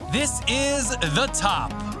This is The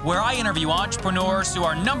Top, where I interview entrepreneurs who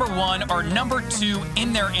are number one or number two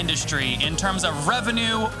in their industry in terms of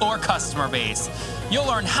revenue or customer base. You'll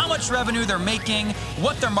learn how much revenue they're making,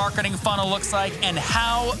 what their marketing funnel looks like, and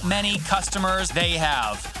how many customers they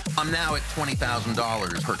have. I'm now at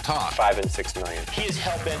 $20,000 per top. 5 and 6 million. He is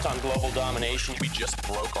hell-bent on global domination. We just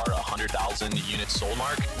broke our 100,000 units sold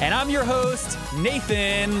mark. And I'm your host,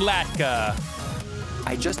 Nathan Latka.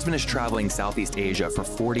 I just finished traveling Southeast Asia for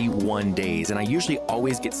 41 days, and I usually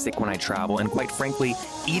always get sick when I travel, and quite frankly,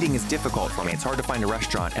 eating is difficult for me. It's hard to find a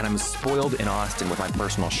restaurant, and I'm spoiled in Austin with my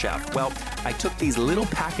personal chef. Well, I took these little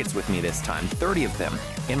packets with me this time, 30 of them,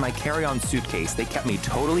 in my carry-on suitcase. They kept me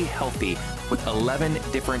totally healthy with 11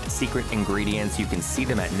 different secret ingredients. You can see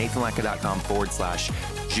them at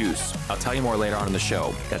nathanlatka.com/juice. I'll tell you more later on in the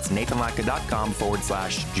show. That's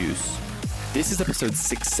nathanlatka.com/juice. This is episode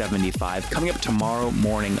 675. Coming up tomorrow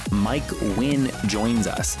morning, Mike Wynn joins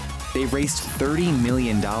us. They've raised $30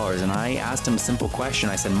 million, and I asked him a simple question.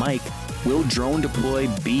 I said, Mike, will Drone Deploy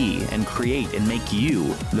be and create and make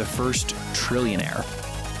you the first trillionaire?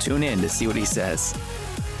 Tune in to see what he says.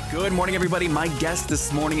 Good morning, everybody. My guest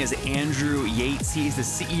this morning is Andrew Yates. He is the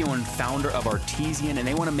CEO and founder of Artesian, and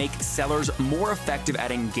they want to make sellers more effective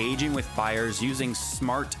at engaging with buyers using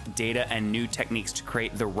smart data and new techniques to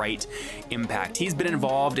create the right impact. He's been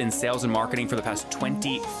involved in sales and marketing for the past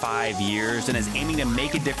 25 years and is aiming to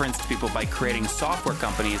make a difference to people by creating software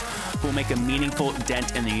companies who will make a meaningful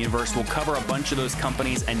dent in the universe. We'll cover a bunch of those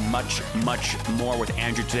companies and much, much more with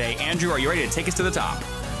Andrew today. Andrew, are you ready to take us to the top?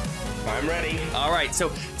 I'm ready. All right,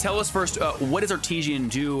 so tell us first, what does Artesian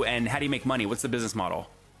do and how do you make money? What's the business model?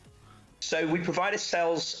 So we provide a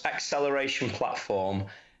sales acceleration platform,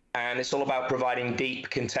 and it's all about providing deep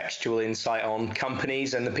contextual insight on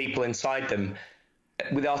companies and the people inside them.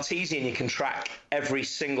 With Artesian, you can track every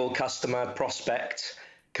single customer, prospect,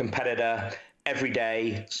 competitor, every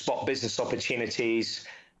day, spot business opportunities,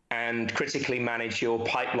 and critically manage your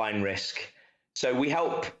pipeline risk. So we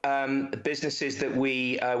help businesses that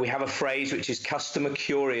we have a phrase which is customer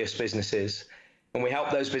curious businesses, and we help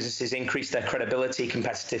those businesses increase their credibility,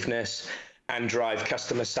 competitiveness, and drive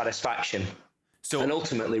customer satisfaction. And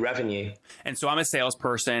ultimately revenue. And so I'm a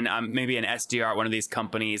salesperson. I'm maybe an SDR at one of these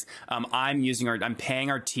companies. I'm paying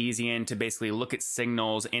Artesian to basically look at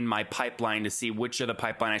signals in my pipeline to see which of the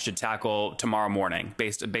pipeline I should tackle tomorrow morning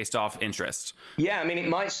based off interest. Yeah, I mean, it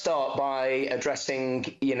might start by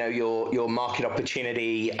addressing, your market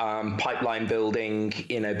opportunity, pipeline building,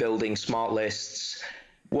 building smart lists.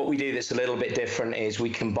 What we do that's a little bit different is we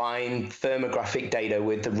combine thermographic data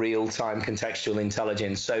with the real-time contextual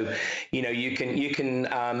intelligence. So, you can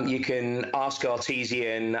ask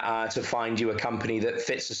Artesian to find you a company that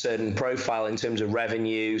fits a certain profile in terms of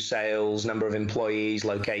revenue, sales, number of employees,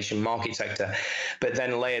 location, market sector. But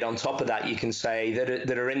then layered on top of that, you can say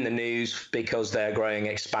that are in the news because they're growing,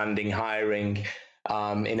 expanding, hiring.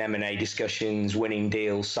 In M&A discussions, winning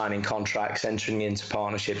deals, signing contracts, entering into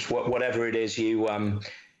partnerships, whatever it is you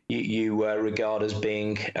regard as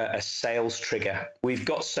being a sales trigger. We've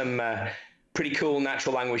got some pretty cool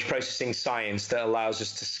natural language processing science that allows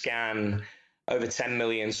us to scan over 10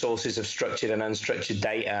 million sources of structured and unstructured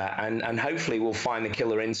data, and hopefully we'll find the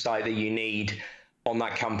killer insight that you need on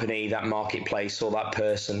that company, that marketplace, or that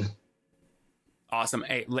person. Awesome.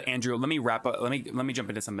 Hey, Andrew, let me wrap up. Let me jump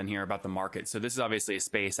into something here about the market. So this is obviously a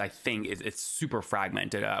space I think it's super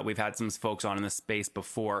fragmented. We've had some folks on in this space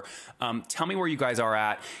before. Tell me where you guys are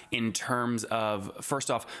at in terms of,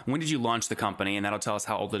 first off, when did you launch the company? And that'll tell us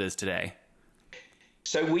how old it is today.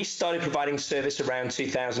 So we started providing service around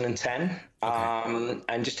 2010. Okay.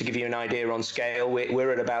 And just to give you an idea on scale,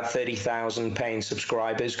 we're at about 30,000 paying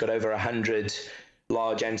subscribers, got over 100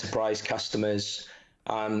 large enterprise customers.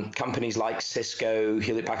 Companies like Cisco,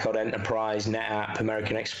 Hewlett Packard Enterprise, NetApp,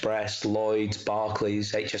 American Express, Lloyds,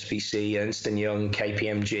 Barclays, HSBC, Ernst & Young,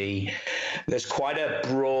 KPMG. There's quite a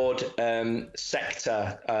broad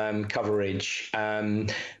sector coverage.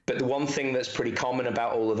 But the one thing that's pretty common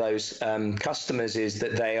about all of those customers is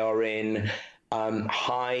that they are in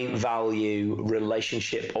high value,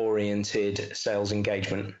 relationship oriented sales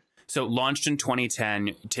engagement. So launched in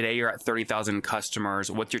 2010. Today you're at 30,000 customers.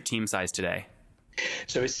 What's your team size today?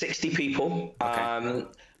 So it's 60 people. Okay.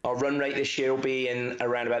 Our run rate this year will be in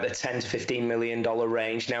around about the $10 to $15 million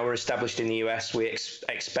range. Now we're established in the US. We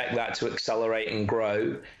expect that to accelerate and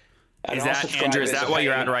grow. And Andrew, is that what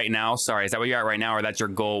you're at right now? Sorry, is that what you're at right now, or that's your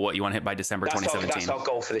goal, what you want to hit by December 2017? That's our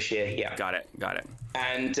goal for this year, yeah. Got it.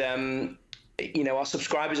 And, our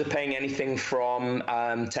subscribers are paying anything from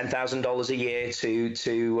 $10,000 a year to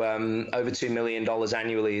over $2 million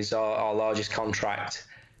annually is our largest contract.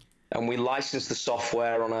 and we license the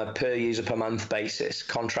software on a per user per month basis.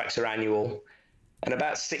 Contracts are annual. And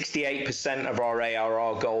about 68% of our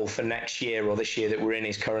ARR goal for next year or this year that we're in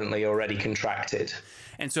is currently already contracted.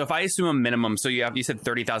 And so if I assume a minimum, so you said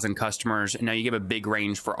 30,000 customers, and now you give a big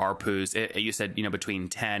range for ARPUs. You said, between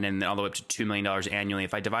 10 and all the way up to $2 million annually.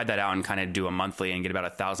 If I divide that out and kind of do a monthly and get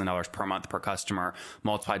about $1,000 per month per customer,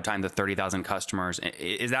 multiplied times the 30,000 customers,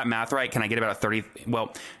 is that math right? Can I get about 30?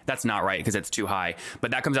 Well, that's not right because it's too high,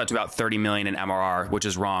 but that comes out to about 30 million in MRR, which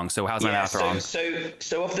is wrong. So how's my math wrong?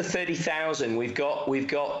 So of the 30,000,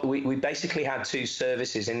 we basically had two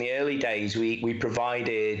services. In the early days, we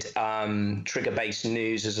provided trigger-based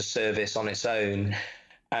news as a service on its own.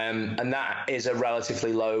 And that is a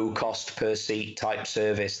relatively low cost per seat type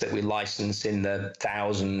service that we license in the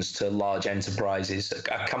thousands to large enterprises.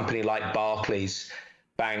 A company like Barclays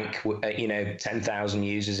Bank, 10,000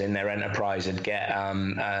 users in their enterprise would get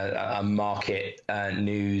a market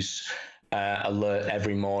news alert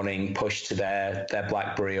every morning pushed to their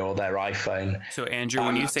BlackBerry or their iPhone. So Andrew,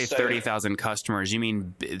 when you say 30,000 customers, you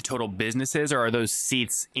mean total businesses, or are those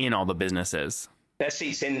seats in all the businesses? Their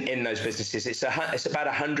seats in those businesses. It's about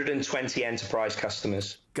 120 enterprise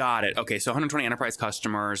customers. Got it. Okay, so 120 enterprise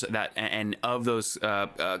customers and of those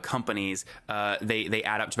companies, they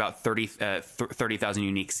add up to about 30,000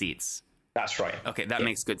 unique seats. That's right. Okay, that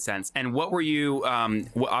makes good sense. And what were you,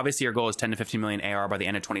 obviously your goal is 10 to 15 million ARR by the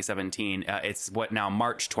end of 2017. It's now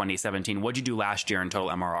March 2017. What'd you do last year in total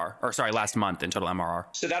MRR? Or sorry, last month in total MRR?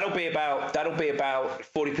 So that'll be about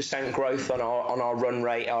 40% growth on our run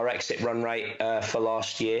rate, our exit run rate for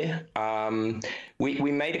last year.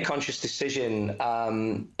 We made a conscious decision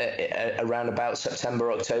around about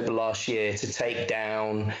September, October last year to take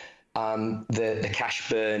down the cash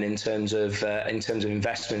burn in terms of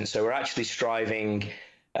investment. So we're actually striving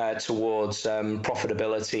towards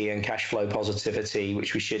profitability and cash flow positivity,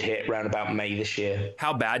 which we should hit around about May this year.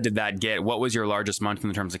 How bad did that get? What was your largest month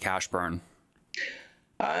in terms of cash burn?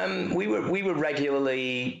 We were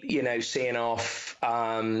regularly, seeing off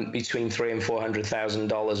between $300,000 and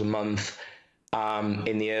 $400,000 a month.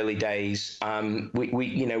 In the early days, we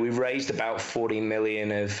raised about 40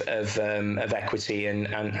 million of equity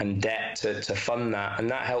and debt to fund that, and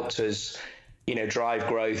that helped us, drive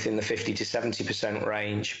growth in the 50 to 70%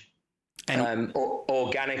 range. And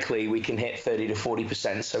organically, we can hit 30 to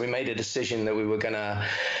 40%. So we made a decision that we were going to,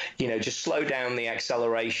 just slow down the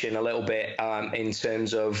acceleration a little bit in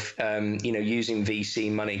terms of, using VC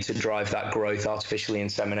money to drive that growth, artificially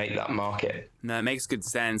inseminate that market. That makes good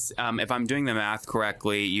sense. If I'm doing the math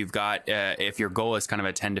correctly, you've got, if your goal is kind of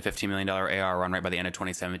a $10 to $15 million ARR run rate by the end of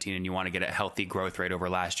 2017, and you want to get a healthy growth rate over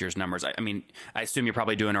last year's numbers, I I assume you're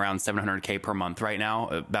probably doing around $700K per month right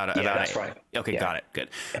now. That's right. Okay, yeah. Got it. Good.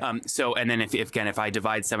 So, and then if I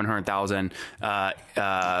divide 700,000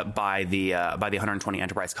 by the 120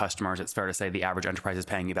 enterprise customers, it's fair to say the average enterprise is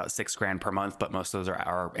paying you about $6,000 per month, but most of those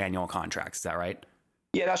are annual contracts. Is that right?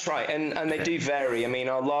 Yeah, that's right, and they do vary.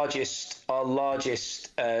 Our largest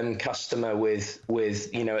customer with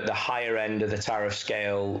at the higher end of the tariff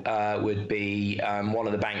scale would be one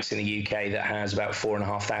of the banks in the UK that has about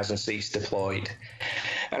 4,500 seats deployed.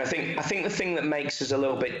 And I think the thing that makes us a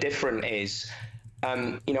little bit different is,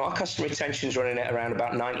 our customer retention is running at around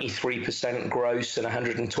about 93% gross and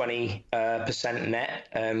 120% net.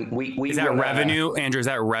 Is that revenue, Andrew? Is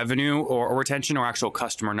that revenue or retention, or actual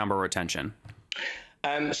customer number retention?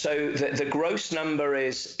 So the gross number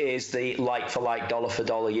is the like for like, dollar for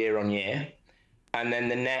dollar, year on year, and then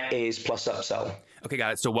the net is plus upsell. Okay,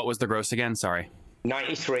 got it. So what was the gross again? Sorry.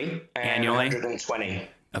 93 and annually? 120.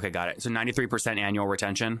 Okay, got it. So 93% annual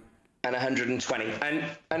retention and 120, and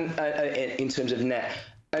in terms of net.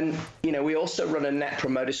 And we also run a Net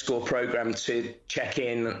Promoter Score program to check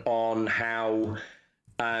in on how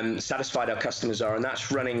satisfied our customers are, and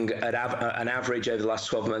that's running at an average over the last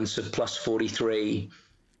 12 months of plus 43.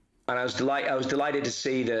 And I was delighted to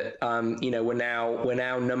see that we're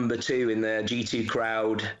now number 2 in the G2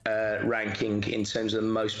 Crowd ranking in terms of the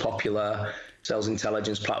most popular sales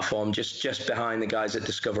intelligence platform, just behind the guys at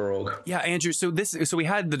DiscoverOrg. Yeah, Andrew. So we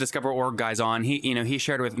had the DiscoverOrg guys on. He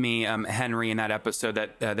shared with me, Henry, in that episode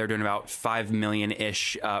that they're doing about 5 million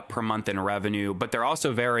ish per month in revenue, but they're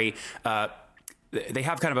also very they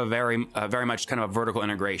have kind of a very much kind of a vertical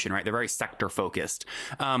integration, right? They're very sector focused.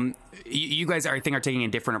 You guys, I think, are taking a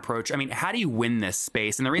different approach. How do you win this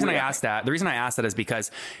space? And the reason I asked that is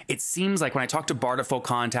because it seems like when I talk to Bart at Full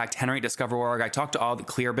Contact, Henry at DiscoverOrg, I talk to all the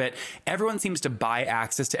Clearbit, everyone seems to buy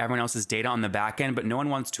access to everyone else's data on the back end, but no one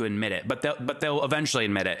wants to admit it. But they'll eventually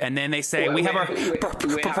admit it, and then they say we have our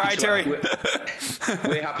proprietary.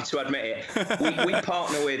 We're happy to admit it. We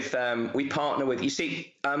partner with. You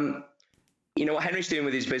see. what Henry's doing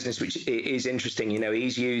with his business, which is interesting.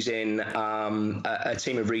 He's using a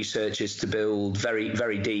team of researchers to build very,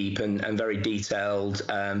 very deep and very detailed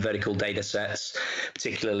vertical data sets,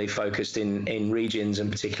 particularly focused in regions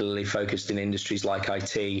and particularly focused in industries like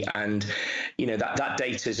IT. And, that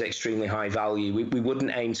data is extremely high value. We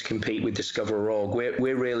wouldn't aim to compete with Discover.org.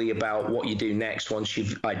 We're really about what you do next once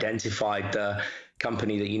you've identified the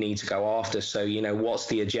company that you need to go after. So, what's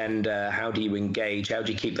the agenda? How do you engage? How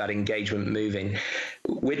do you keep that engagement moving?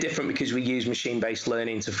 We're different because we use machine-based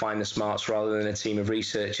learning to find the smarts rather than a team of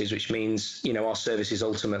researchers, which means, our service is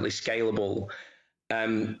ultimately scalable.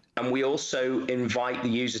 And we also invite the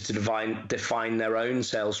user to define their own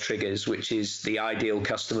sales triggers, which is the ideal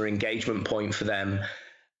customer engagement point for them.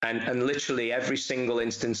 And literally every single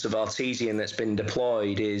instance of Artesian that's been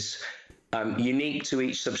deployed is unique to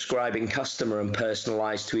each subscribing customer and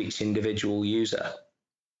personalized to each individual user.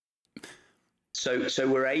 So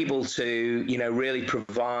we're able to, really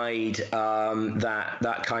provide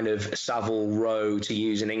that kind of Savile Row, to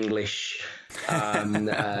use an English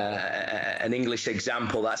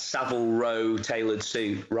example, that Savile Row tailored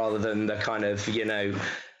suit, rather than the kind of,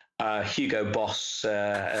 Hugo Boss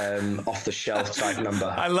off the shelf type number.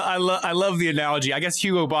 I love the analogy. I guess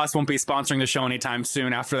Hugo Boss won't be sponsoring the show anytime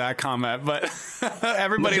soon after that comment, but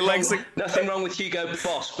everybody nothing wrong with Hugo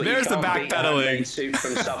Boss, but there's the backpedaling suit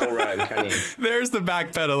from Savile Row, can you? There's the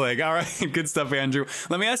backpedaling. All right, good stuff, Andrew.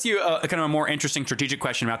 Let me ask you a kind of a more interesting strategic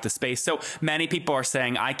question about the space. So many people are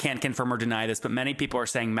saying, I can't confirm or deny this, but many people are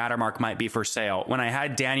saying Mattermark might be for sale. When I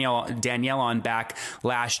had Danielle on back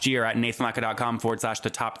last year at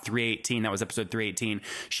nathanlatka.com/the top 318, that was episode 318,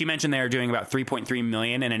 she mentioned they are doing about 3.3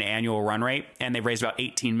 million in an annual run rate, and they've raised about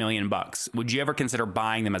 18 million bucks. Would you ever consider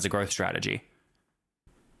buying them as a growth strategy?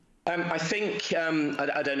 I think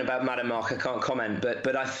I don't know about Mattermark. I can't comment,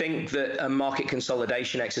 but I think that a market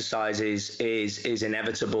consolidation exercise is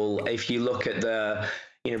inevitable. If you look at the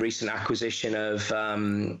recent acquisition of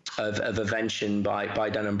Avention by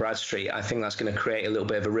Dun & Bradstreet, I think that's going to create a little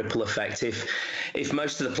bit of a ripple effect. If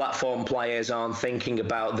most of the platform players aren't thinking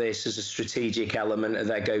about this as a strategic element of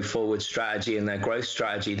their go forward strategy and their growth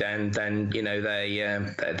strategy, then they're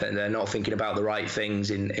not thinking about the right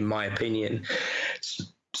things, in my opinion.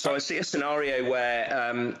 So I see a scenario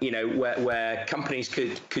where where companies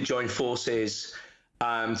could join forces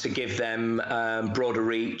to give them broader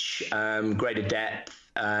reach, greater depth,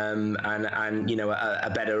 and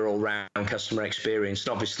a better all-round customer experience,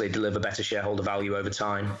 and obviously deliver better shareholder value over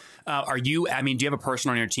time. Do you have a person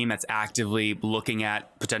on your team that's actively looking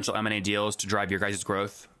at potential M&A deals to drive your guys'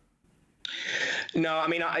 growth? No,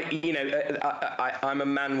 I'm a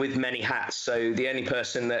man with many hats. So the only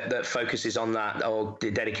person that focuses on that or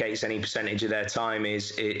dedicates any percentage of their time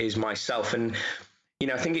is myself. And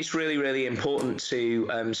I think it's really, really important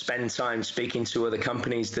to spend time speaking to other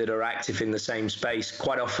companies that are active in the same space.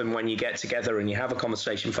 Quite often, when you get together and you have a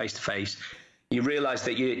conversation face to face, you realize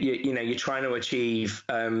that you're trying to achieve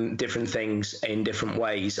different things in different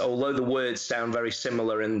ways. Although the words sound very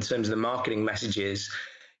similar in terms of the marketing messages,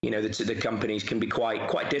 the companies can be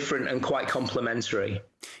quite different and quite complementary.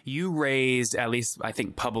 You raised, at least I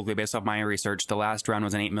think publicly, based off my research, the last round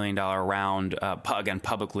was an $8 million round, again,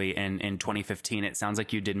 publicly in 2015. It sounds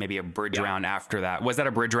like you did maybe a bridge round after that. Was that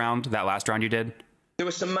a bridge round, that last round you did? There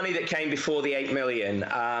was some money that came before the 8 million.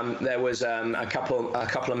 There was a couple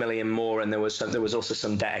of million more, and there was also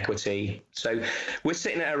some debt equity. So we're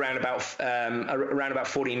sitting at around about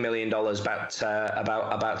 $14 million,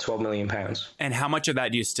 about 12 million pounds. And how much of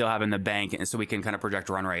that do you still have in the bank, so we can kind of project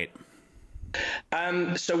run rate?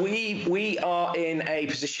 So we are in a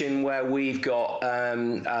position where we've got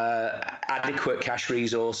adequate cash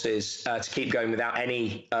resources to keep going without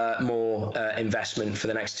any more investment for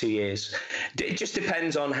the next 2 years. It just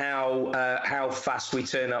depends on how fast we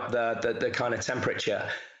turn up the kind of temperature.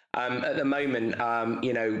 At the moment,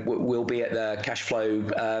 we'll be at the cash flow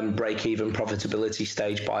break-even profitability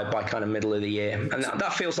stage by kind of middle of the year. And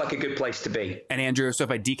that feels like a good place to be. And Andrew, so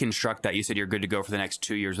if I deconstruct that, you said you're good to go for the next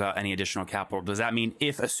 2 years without any additional capital. Does that mean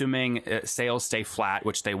assuming sales stay flat,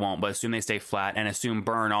 which they won't, but assume they stay flat and assume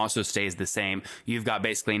burn also stays the same, you've got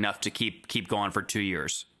basically enough to keep going for 2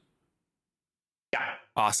 years? Yeah.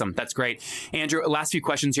 Awesome. That's great. Andrew, last few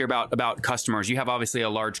questions here about customers. You have obviously a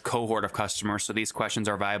large cohort of customers, so these questions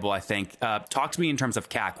are valuable, I think. Talk to me in terms of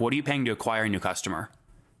CAC. What are you paying to acquire a new customer?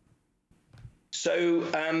 So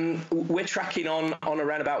we're tracking on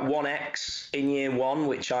around about 1x in year one,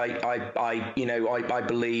 which I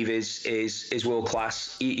believe is world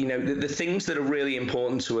class. The things that are really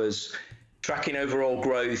important to us: tracking overall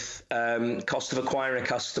growth, cost of acquiring a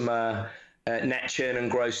customer, net churn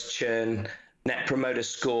and gross churn, net promoter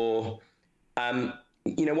score,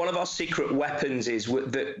 One of our secret weapons is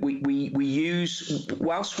that we use,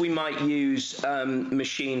 whilst we might use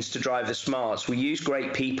machines to drive the smarts, we use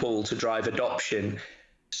great people to drive adoption.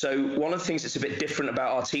 So one of the things that's a bit different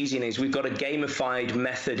about Artesian is we've got a gamified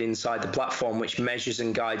method inside the platform which measures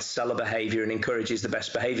and guides seller behavior and encourages the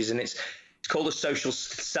best behaviors. And it's called a social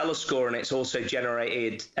seller score, and it's also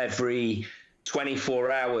generated every 24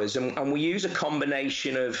 hours. And we use a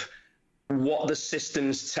combination of what the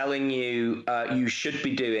system's telling you you should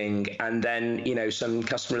be doing, and then some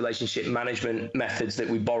customer relationship management methods that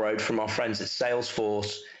we borrowed from our friends at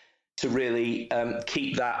Salesforce to really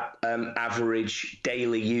keep that average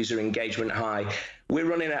daily user engagement high. We're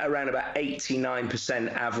running at around about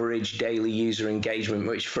 89% average daily user engagement,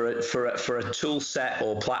 which for a tool set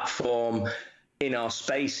or platform in our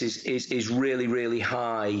space is really, really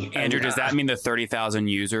high. Andrew, does that mean the 30,000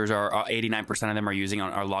 users are 89% of them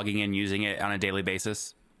are logging in, using it on a daily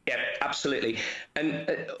basis? Yeah, absolutely.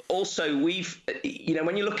 And also we've,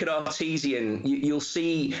 when you look at Artesian, you'll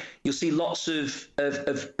see lots of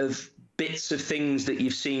bits of things that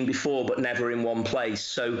you've seen before, but never in one place.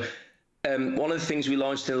 So one of the things we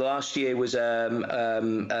launched in the last year was a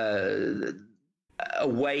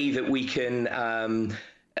way that we can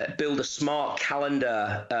build a smart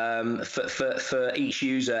calendar for each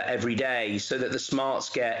user every day, so that the smarts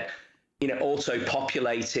get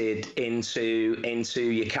auto-populated into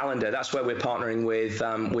your calendar. That's where we're partnering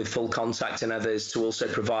with Full Contact and others to also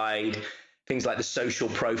provide things like the social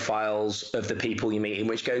profiles of the people you meet,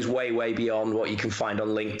 which goes way, way beyond what you can find on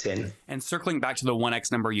LinkedIn. And circling back to the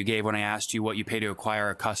 1x number you gave when I asked you what you pay to acquire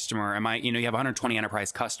a customer, you have 120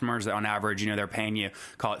 enterprise customers that on average, they're paying you,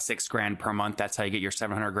 call it $6,000 per month. That's how you get your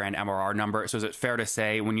 $700,000 MRR number. So is it fair to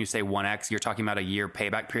say when you say 1x, you're talking about a year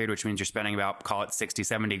payback period, which means you're spending about, call it 60,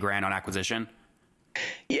 70 grand on acquisition?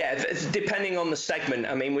 Yeah, depending on the segment.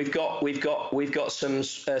 I mean, we've got some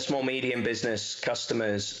small medium business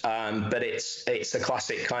customers, but it's a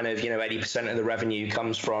classic kind of 80% of the revenue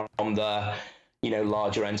comes from the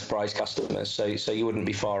larger enterprise customers. So you wouldn't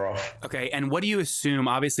be far off. Okay, and what do you assume?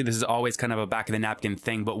 Obviously, this is always kind of a back of the napkin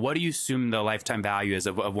thing, but what do you assume the lifetime value is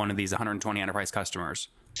of one of these 120 enterprise customers?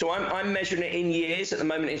 So I'm measuring it in years. At the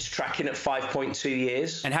moment, it's tracking at 5.2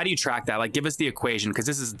 years. And how do you track that? Like, give us the equation, because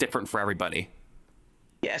this is different for everybody.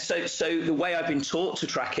 Yeah, so the way I've been taught to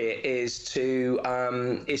track it is to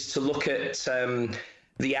look at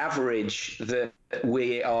the average that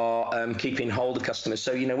we are keeping hold of customers.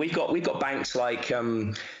 So we've got banks like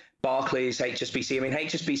Barclays, HSBC. I mean,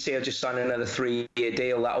 HSBC have just signed another 3-year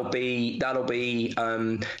deal. That'll be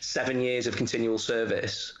 7 years of continual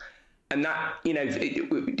service. And that,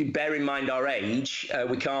 bear in mind our age,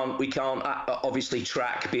 we can't obviously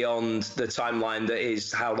track beyond the timeline that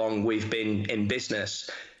is how long we've been in business.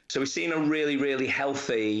 So we're seeing a really, really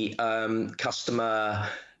healthy customer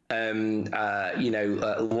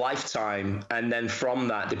lifetime, and then from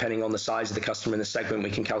that, depending on the size of the customer and the segment,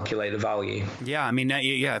 we can calculate the value. Yeah, I mean,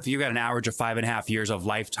 if you got an average of 5.5 years of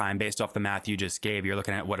lifetime based off the math you just gave, you're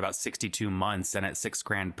looking at about 62 months, and at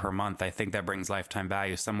 $6,000 per month, I think that brings lifetime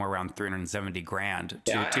value somewhere around $370,000.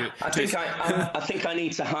 I think I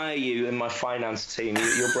need to hire you in my finance team.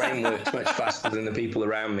 Your brain works much faster than the people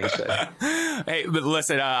around me. So. Hey, but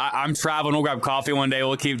listen, I'm traveling. We'll grab coffee one day.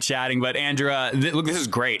 We'll keep chatting. But Andrew, look, this is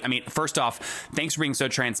great. I mean, first off, thanks for being so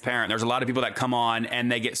transparent. There's a lot of people that come on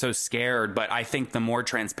and they get so scared, but I think the more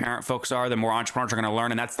transparent folks are, the more entrepreneurs are going to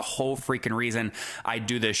learn. And that's the whole freaking reason I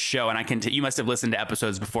do this show. And you must have listened to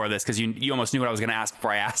episodes before this, because you almost knew what I was going to ask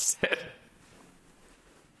before I asked it.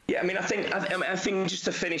 Yeah, I mean, I think just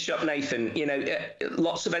to finish up, Nathan,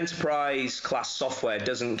 lots of enterprise class software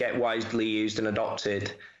doesn't get widely used and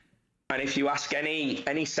adopted. And if you ask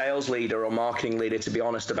any sales leader or marketing leader, to be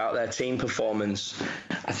honest, about their team performance,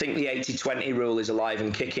 I think the 80-20 rule is alive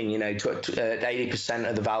and kicking. 80%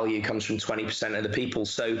 of the value comes from 20% of the people.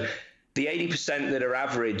 So the 80% that are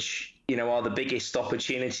average, are the biggest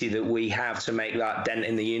opportunity that we have to make that dent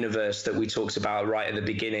in the universe that we talked about right at the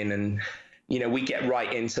beginning. And we get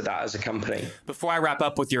right into that as a company. Before I wrap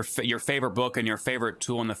up with your favorite book and your favorite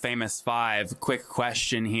tool in the famous 5, quick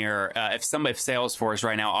question here. If Salesforce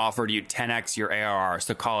right now offered you 10x your ARR,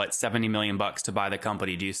 so call it $70 million to buy the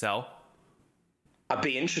company, do you sell? I'd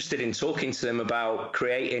be interested in talking to them about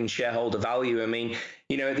creating shareholder value. I mean,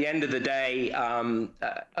 at the end of the day,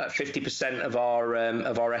 50% of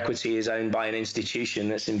our equity is owned by an institution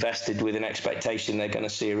that's invested with an expectation they're going to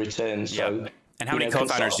see a return. So, yep. And how many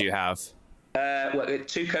co-founders do you have?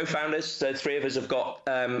 2 co-founders. So 3 of us have got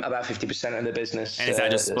about 50% of the business. And is that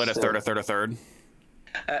just split a third?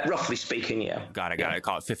 Roughly speaking, yeah. Got it.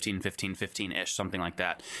 Call it 15-ish, something like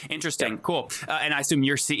that. Interesting. Yeah. Cool. And I assume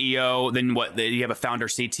you're CEO, then what? You have a founder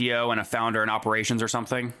CTO and a founder in operations or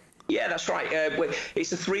something? Yeah, that's right.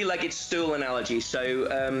 It's a three-legged stool analogy. So,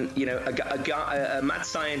 a mad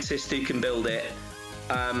scientist who can build it,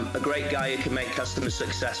 a great guy who can make customers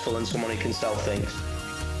successful, and someone who can sell things.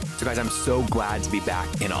 So guys, I'm so glad to be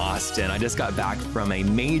back in Austin. I just got back from a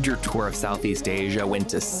major tour of Southeast Asia, went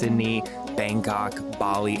to Sydney, Bangkok,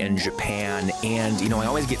 Bali, and Japan. And, I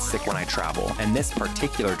always get sick when I travel. And this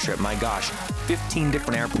particular trip, my gosh, 15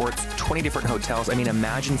 different airports, 20 different hotels. I mean,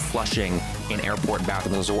 imagine flushing in airport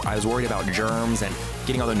bathrooms. I was worried about germs and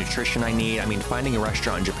getting all the nutrition I need. I mean, finding a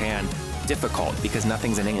restaurant in Japan, difficult because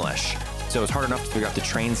nothing's in English. So it's hard enough to figure out the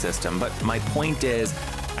train system. But my point is,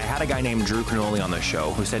 I had a guy named Drew Canoli on the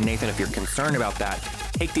show who said, Nathan, if you're concerned about that,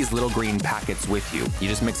 take these little green packets with you. You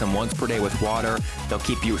just mix them once per day with water. They'll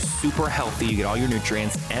keep you super healthy. You get all your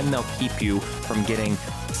nutrients and they'll keep you from getting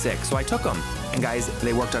sick. So I took them. And guys,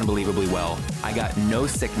 they worked unbelievably well. I got no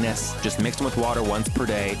sickness, just mixed them with water once per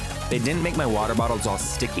day. They didn't make my water bottles all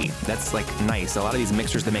sticky. That's like nice. A lot of these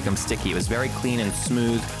mixers, they make them sticky. It was very clean and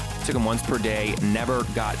smooth. Took them once per day, never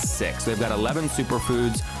got sick. So they've got 11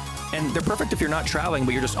 superfoods. And they're perfect if you're not traveling,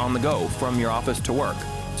 but you're just on the go from your office to work.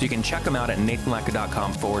 So you can check them out at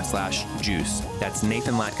nathanlatka.com/juice. That's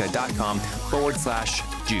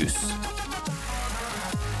nathanlatka.com/juice.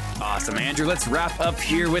 Awesome, Andrew. Let's wrap up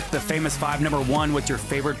here with the famous five. Number one, what's your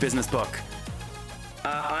favorite business book?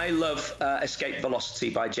 I love Escape Velocity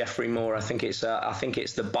by Jeffrey Moore. I think it's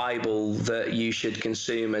the Bible that you should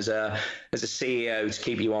consume as a CEO to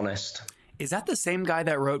keep you honest. Is that the same guy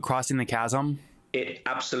that wrote Crossing the Chasm? It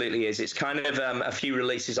absolutely is. It's kind of a few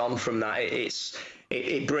releases on from that.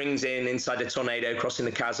 It brings in Inside a Tornado, Crossing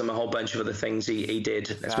the Chasm, a whole bunch of other things he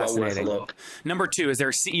did. It's well worth a look. Number two, is there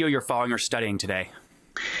a CEO you're following or studying today?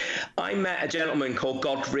 I met a gentleman called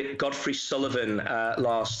Godfrey Sullivan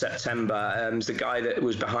last September. He's the guy that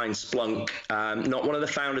was behind Splunk, not one of the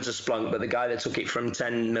founders of Splunk, but the guy that took it from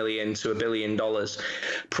 10 million to $1 billion.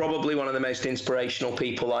 Probably one of the most inspirational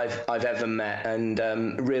people I've ever met, and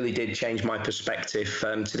really did change my perspective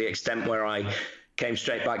to the extent where I came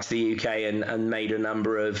straight back to the UK and made a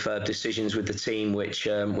number of decisions with the team, which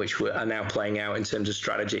are now playing out in terms of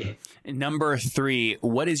strategy. Number three,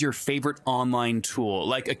 what is your favorite online tool,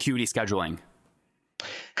 like Acuity Scheduling?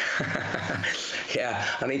 Yeah,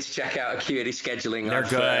 I need to check out Acuity Scheduling. They're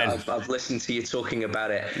good. I've listened to you talking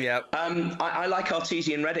about it. Yep. I like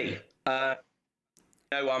Artesian Ready. I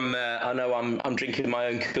know I'm drinking my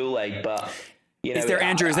own Kool-Aid, but is there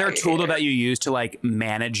a tool though that you use to like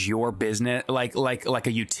manage your business, like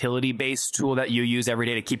a utility based tool that you use every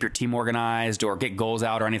day to keep your team organized or get goals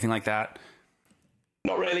out or anything like that?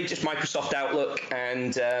 Not really, just Microsoft Outlook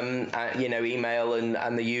and email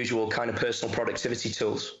and the usual kind of personal productivity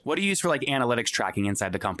tools. What do you use for like analytics tracking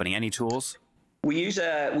inside the company? Any tools? We use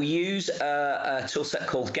a tool set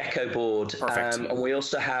called Gecko Board. Perfect. And we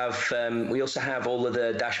also have all of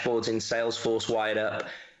the dashboards in Salesforce wired up.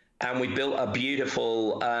 And we built a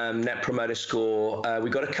beautiful Net Promoter Score. We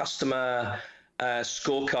got a customer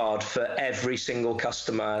scorecard for every single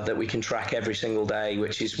customer that we can track every single day,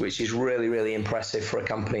 which is really, really impressive for a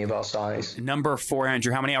company of our size. Number four,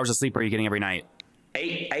 Andrew, how many hours of sleep are you getting every night?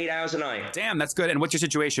 8 hours a night. Damn, that's good. And what's your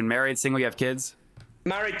situation? Married, single, you have kids?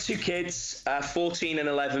 Married, 2 kids, 14 and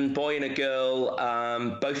 11, boy and a girl,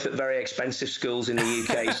 both at very expensive schools in the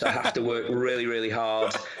UK, so I have to work really, really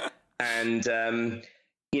hard. And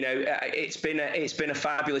it's been a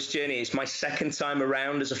fabulous journey. It's my second time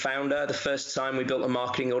around as a founder. The first time we built a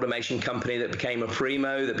marketing automation company that became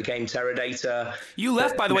Aprimo, that became Teradata. You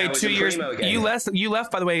left, by the way, 2 years. You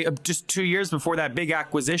left, by the way, just 2 years before that big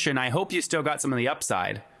acquisition. I hope you still got some of the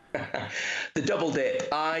upside. The double dip.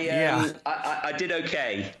 I did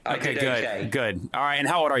okay. Good. All right. And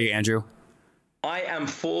how old are you, Andrew? I am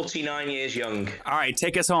 49 years young. All right,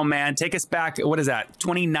 take us home, man. Take us back. What is that?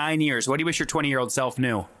 29 years. What do you wish your 20-year-old self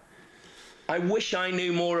knew? I wish I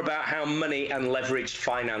knew more about how money and leveraged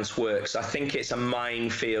finance works. I think it's a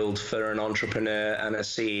minefield for an entrepreneur and a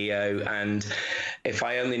CEO. And if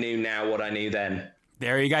I only knew now what I knew then.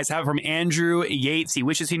 There you guys have it from Andrew Yates. He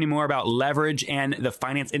wishes he knew more about leverage and the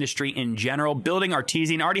finance industry in general. Building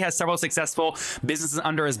Artesian, already has several successful businesses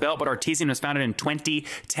under his belt, but Artesian was founded in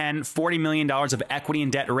 2010, $40 million of equity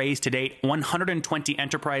and debt raised to date, 120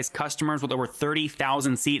 enterprise customers with over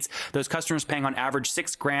 30,000 seats. Those customers paying on average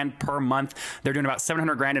 $6,000 per month. They're doing about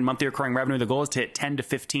 $700,000 in monthly recurring revenue. The goal is to hit 10 to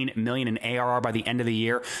 15 million in ARR by the end of the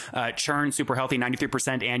year. Churn, super healthy,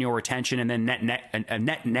 93% annual retention, and then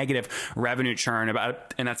net negative revenue churn, about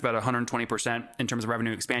and that's about 120% in terms of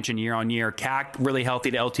revenue expansion year on year. CAC, really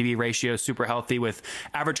healthy to LTV ratio, super healthy, with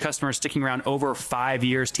average customers sticking around over 5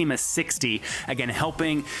 years. Team of 60, again,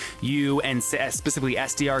 helping you and specifically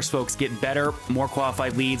SDRs folks get better, more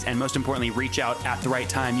qualified leads, and most importantly, reach out at the right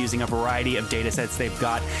time using a variety of data sets they've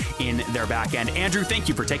got in their back end. Andrew, thank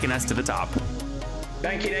you for taking us to the top.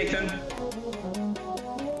 Thank you, Nathan.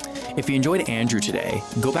 If you enjoyed Andrew today,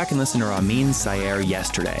 go back and listen to Ramin Sayer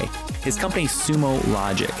yesterday. His company Sumo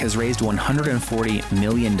Logic has raised $140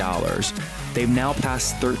 million. They've now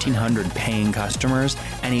passed 1,300 paying customers,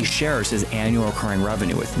 and he shares his annual recurring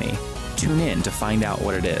revenue with me. Tune in to find out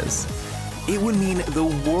what it is. It would mean the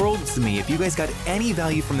world to me if you guys got any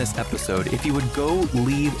value from this episode, if you would go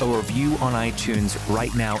leave a review on iTunes right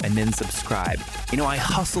now and then subscribe. You know, I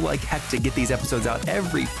hustle like heck to get these episodes out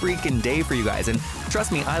every freaking day for you guys, and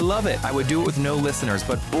trust me, I love it. I would do it with no listeners,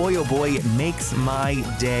 but boy, oh boy, it makes my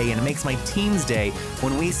day and it makes my team's day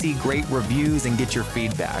when we see great reviews and get your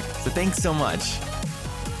feedback. So thanks so much.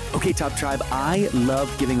 Okay, Top Tribe, I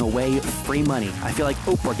love giving away free money. I feel like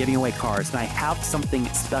Oprah giving away cars, and I have something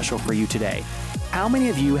special for you today. How many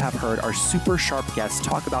of you have heard our super sharp guests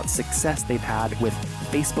talk about success they've had with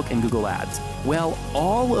Facebook and Google Ads? Well,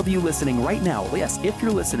 all of you listening right now, yes, if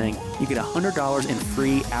you're listening, you get $100 in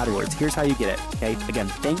free AdWords. Here's how you get it, okay? Again,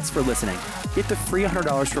 thanks for listening. Get the free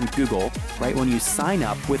 $100 from Google, right, when you sign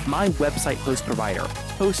up with my website host provider,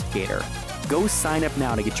 HostGator. Go sign up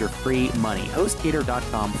now to get your free money.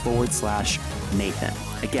 HostGator.com/Nathan.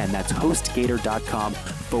 Again, that's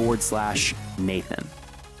HostGator.com/Nathan.